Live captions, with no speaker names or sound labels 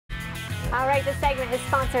All right, this segment is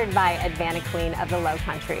sponsored by AdvantaClean of the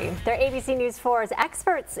Lowcountry. They're ABC News 4's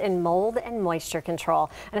experts in mold and moisture control.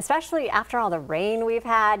 And especially after all the rain we've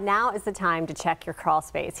had, now is the time to check your crawl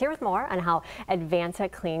space. Here with more on how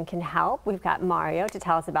AdvantaClean can help, we've got Mario to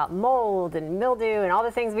tell us about mold and mildew and all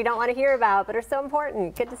the things we don't want to hear about but are so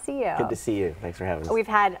important. Good to see you. Good to see you. Thanks for having us. We've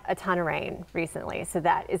had a ton of rain recently. So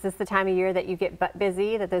is this the time of year that you get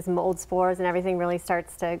busy, that those mold spores and everything really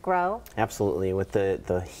starts to grow? Absolutely. With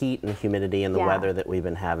the heat and humidity and the weather that we've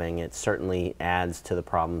been having, it certainly adds to the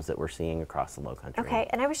problems that we're seeing across the Lowcountry. Okay,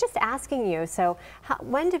 and I was just asking you, so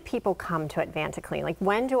when do people come to AdvantaClean? Like,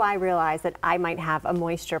 when do I realize that I might have a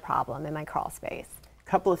moisture problem in my crawl space? A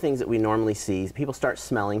couple of things that we normally see: people start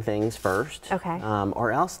smelling things first, okay,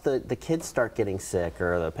 or else the kids start getting sick,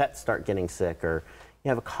 or the pets start getting sick, or you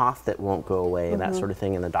have a cough that won't go away, that sort of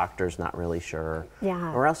thing, and the doctor's not really sure.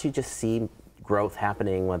 Yeah. Or else you just see growth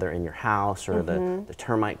happening, whether in your house or the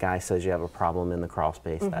termite guy says you have a problem in the crawl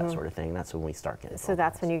space, that sort of thing. That's when we start getting So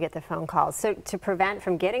that's when you get the phone calls. So to prevent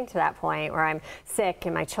from getting to that point where I'm sick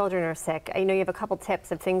and my children are sick, I know you have a couple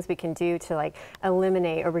tips of things we can do to like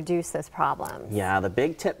eliminate or reduce those problems. Yeah, the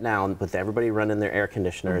big tip now with everybody running their air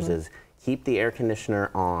conditioners is keep the air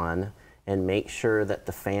conditioner on and make sure that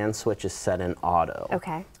the fan switch is set in auto.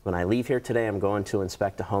 Okay. When I leave here today, I'm going to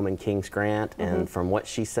inspect a home in Kings Grant, and from what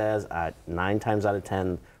she says, 9 times out of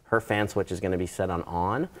 10, her fan switch is going to be set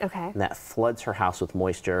on. Okay. And that floods her house with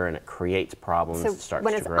moisture, and it creates problems. So it starts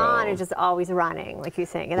when to it's grow. on, it's just always running, like you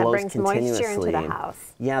think, and that brings moisture into the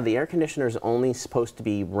house. Yeah, the air conditioner is only supposed to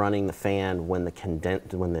be running the fan when the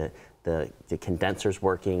condenser's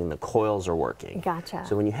working and the coils are working. Gotcha.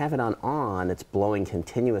 So when you have it on, it's blowing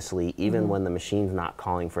continuously even when the machine's not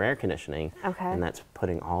calling for air conditioning. Okay. And that's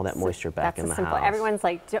putting all that moisture back in the house. Everyone's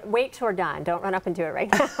like, wait till we're done. Don't run up and do it right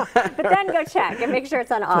now. But then go check and make sure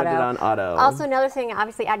it's on auto. Put it on auto. Also, another thing,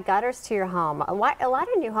 obviously add gutters to your home. A lot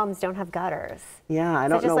of new homes don't have gutters. Yeah, I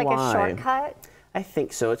don't know why. Is it just like a shortcut? I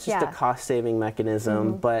think so. It's just a cost-saving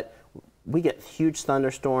mechanism, but we get huge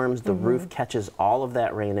thunderstorms, the roof catches all of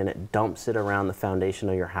that rain and it dumps it around the foundation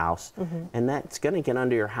of your house, and that's going to get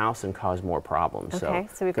under your house and cause more problems. Okay,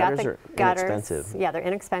 so we've got the gutters. Inexpensive. Yeah, they're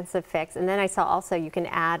inexpensive fix. And then I saw also you can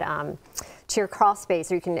add to your crawl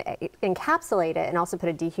space, or you can encapsulate it and also put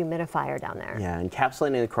a dehumidifier down there. Yeah,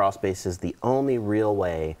 encapsulating the crawl space is the only real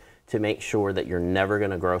way to make sure that you're never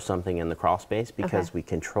going to grow something in the crawl space, because we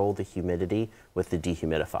control the humidity with the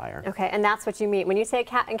dehumidifier. Okay, and that's what you mean. When you say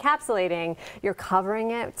encapsulating, you're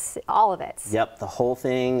covering it, all of it. Yep, the whole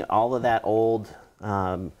thing, all of that old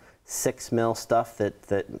 6 mil stuff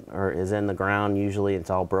that is in the ground. Usually it's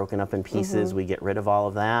all broken up in pieces. We get rid of all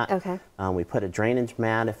of that. Okay. We put a drainage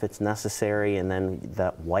mat if it's necessary, and then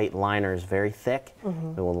that white liner is very thick.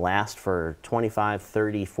 It will last for 25,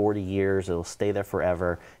 30, 40 years. It'll stay there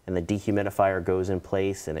forever, and the dehumidifier goes in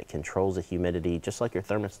place and it controls the humidity just like your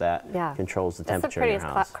thermostat controls the temperature in your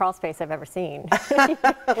house. That's the prettiest crawl space I've ever seen. Well,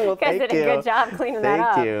 you guys did a good job cleaning that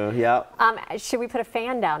up. Thank you. Yep. Should we put a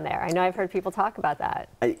fan down there? I know I've heard people talk about that.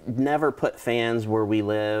 I never put fans where we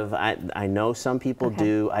live. I know some people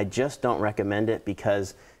do. I just don't recommend it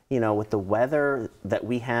because, you know, with the weather that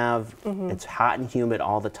we have, it's hot and humid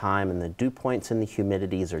all the time, and the dew points and the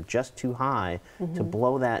humidities are just too high to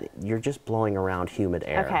blow that. You're just blowing around humid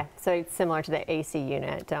air. Okay, so it's similar to the AC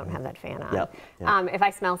unit. Don't have that fan on. Yep. If I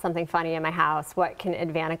smell something funny in my house, what can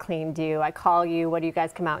AdvantaClean do? I call you. What do you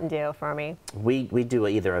guys come out and do for me? We do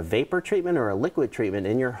either a vapor treatment or a liquid treatment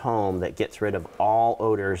in your home that gets rid of all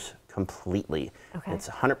odors completely. Okay. It's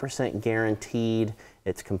 100% guaranteed.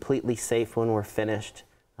 It's completely safe when we're finished.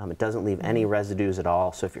 It doesn't leave any residues at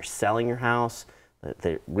all. So if you're selling your house,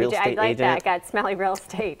 the real estate agent. I like that. I got smelly real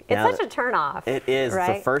estate. It's such a turnoff. It is.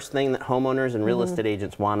 Right? It's the first thing that homeowners and real estate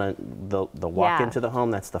agents want to. They'll walk into the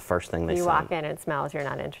home. That's the first thing they say. You walk in and it smells. You're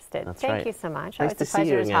not interested. That's Thank right. you so much. Nice Always a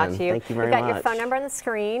pleasure to talk to you. Thank you very much. We've got your phone number on the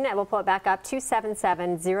screen, and we'll pull it back up: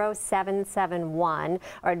 277-0771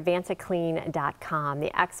 or AdvantaClean.com.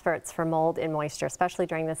 The experts for mold and moisture, especially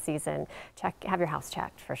during this season. Have your house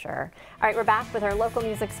checked for sure. All right, we're back with our local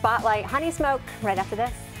music spotlight. Honey Smoke right after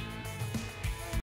this.